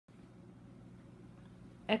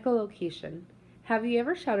Echolocation. Have you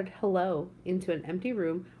ever shouted hello into an empty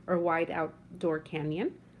room or wide outdoor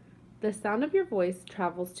canyon? The sound of your voice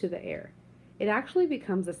travels to the air. It actually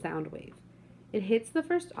becomes a sound wave. It hits the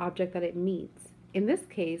first object that it meets, in this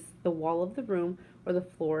case, the wall of the room or the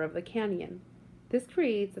floor of the canyon. This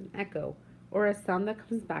creates an echo, or a sound that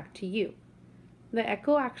comes back to you. The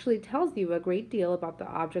echo actually tells you a great deal about the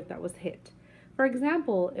object that was hit. For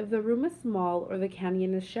example, if the room is small or the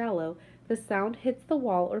canyon is shallow, the sound hits the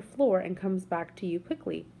wall or floor and comes back to you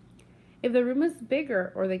quickly. If the room is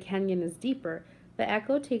bigger or the canyon is deeper, the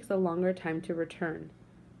echo takes a longer time to return.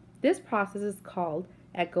 This process is called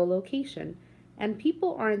echolocation, and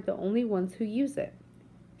people aren't the only ones who use it.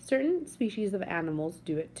 Certain species of animals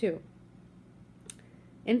do it too.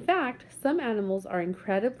 In fact, some animals are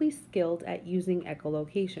incredibly skilled at using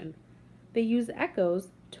echolocation. They use echoes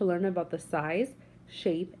to learn about the size,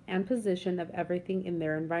 shape, and position of everything in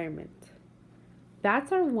their environment.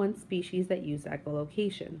 Bats are one species that use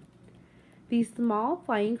echolocation. These small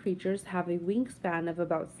flying creatures have a wingspan of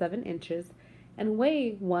about 7 inches and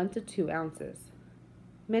weigh 1 to 2 ounces.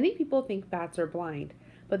 Many people think bats are blind,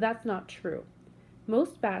 but that's not true.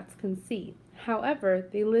 Most bats can see. However,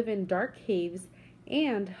 they live in dark caves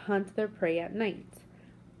and hunt their prey at night.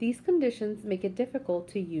 These conditions make it difficult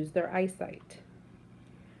to use their eyesight.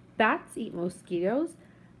 Bats eat mosquitoes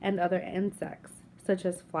and other insects, such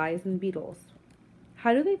as flies and beetles.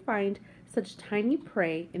 How do they find such tiny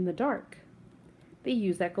prey in the dark? They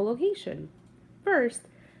use echolocation. First,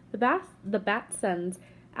 the bat sends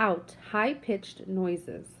out high-pitched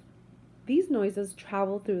noises. These noises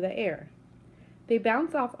travel through the air. They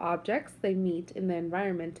bounce off objects they meet in the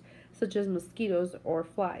environment, such as mosquitoes or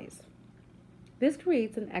flies. This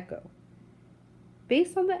creates an echo.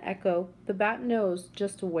 Based on the echo, the bat knows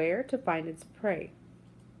just where to find its prey.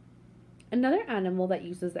 Another animal that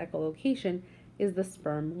uses echolocation is the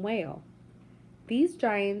sperm whale. These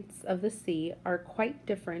giants of the sea are quite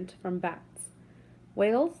different from bats.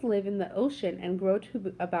 Whales live in the ocean and grow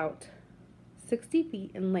to about 60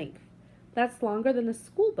 feet in length. That's longer than a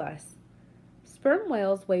school bus. Sperm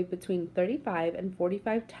whales weigh between 35 and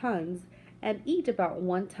 45 tons and eat about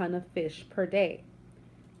 1 ton of fish per day.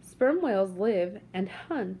 Sperm whales live and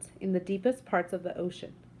hunt in the deepest parts of the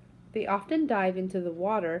ocean. They often dive into the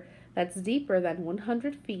water that's deeper than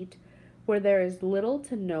 100 feet where there is little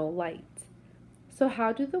to no light. So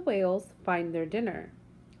how do the whales find their dinner?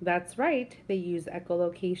 That's right, they use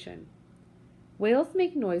echolocation. Whales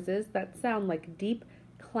make noises that sound like deep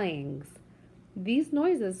clangs. These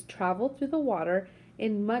noises travel through the water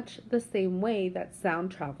in much the same way that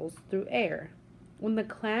sound travels through air. When the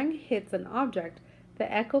clang hits an object,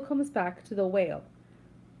 the echo comes back to the whale.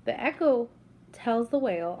 The echo tells the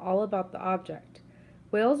whale all about the object.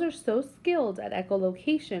 Whales are so skilled at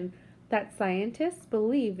echolocation that scientists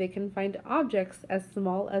believe they can find objects as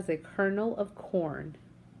small as a kernel of corn.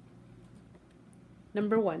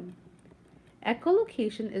 Number 1.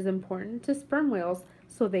 Echolocation is important to sperm whales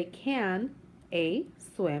so they can A.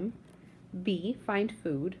 Swim, B. Find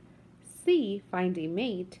food, C. Find a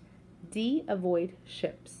mate, D. Avoid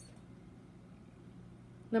ships.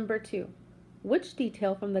 Number 2. Which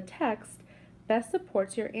detail from the text best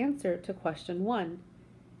supports your answer to question 1?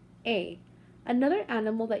 A. Another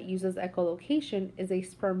animal that uses echolocation is a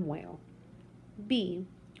sperm whale. B.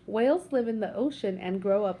 Whales live in the ocean and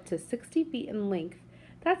grow up to 60 feet in length.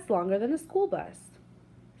 That's longer than a school bus.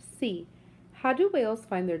 C. How do whales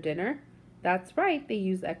find their dinner? That's right, they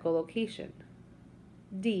use echolocation.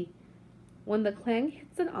 D. When the clang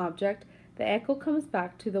hits an object, the echo comes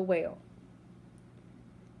back to the whale.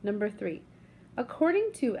 Number 3.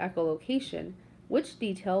 According to echolocation, which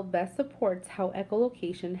detail best supports how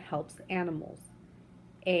echolocation helps animals?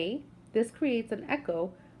 A. This creates an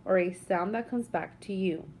echo or a sound that comes back to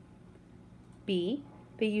you. B.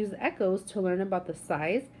 They use echoes to learn about the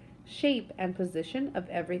size, shape, and position of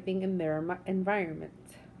everything in their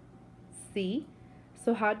environment. C.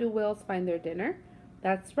 So how do whales find their dinner?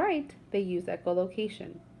 That's right, they use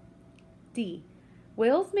echolocation. D.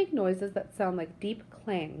 Whales make noises that sound like deep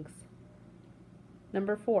clangs.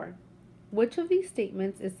 Number 4. Which of these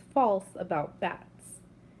statements is false about bats?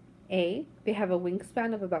 A. They have a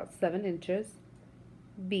wingspan of about 7 inches.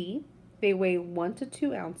 B. They weigh 1 to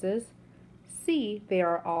 2 ounces. C. They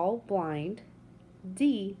are all blind.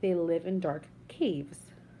 D. They live in dark caves.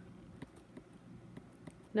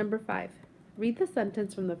 Number 5. Read the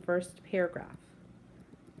sentence from the first paragraph.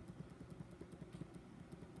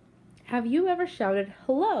 Have you ever shouted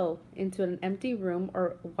hello into an empty room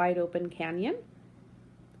or wide open canyon?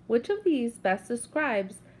 Which of these best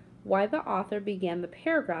describes why the author began the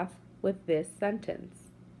paragraph with this sentence?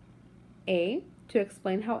 A. to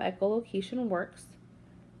explain how echolocation works.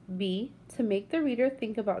 B. To make the reader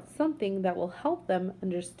think about something that will help them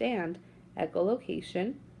understand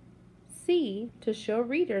echolocation. C. To show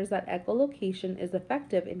readers that echolocation is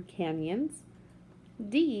effective in canyons.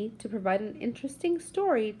 D. To provide an interesting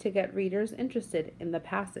story to get readers interested in the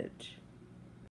passage.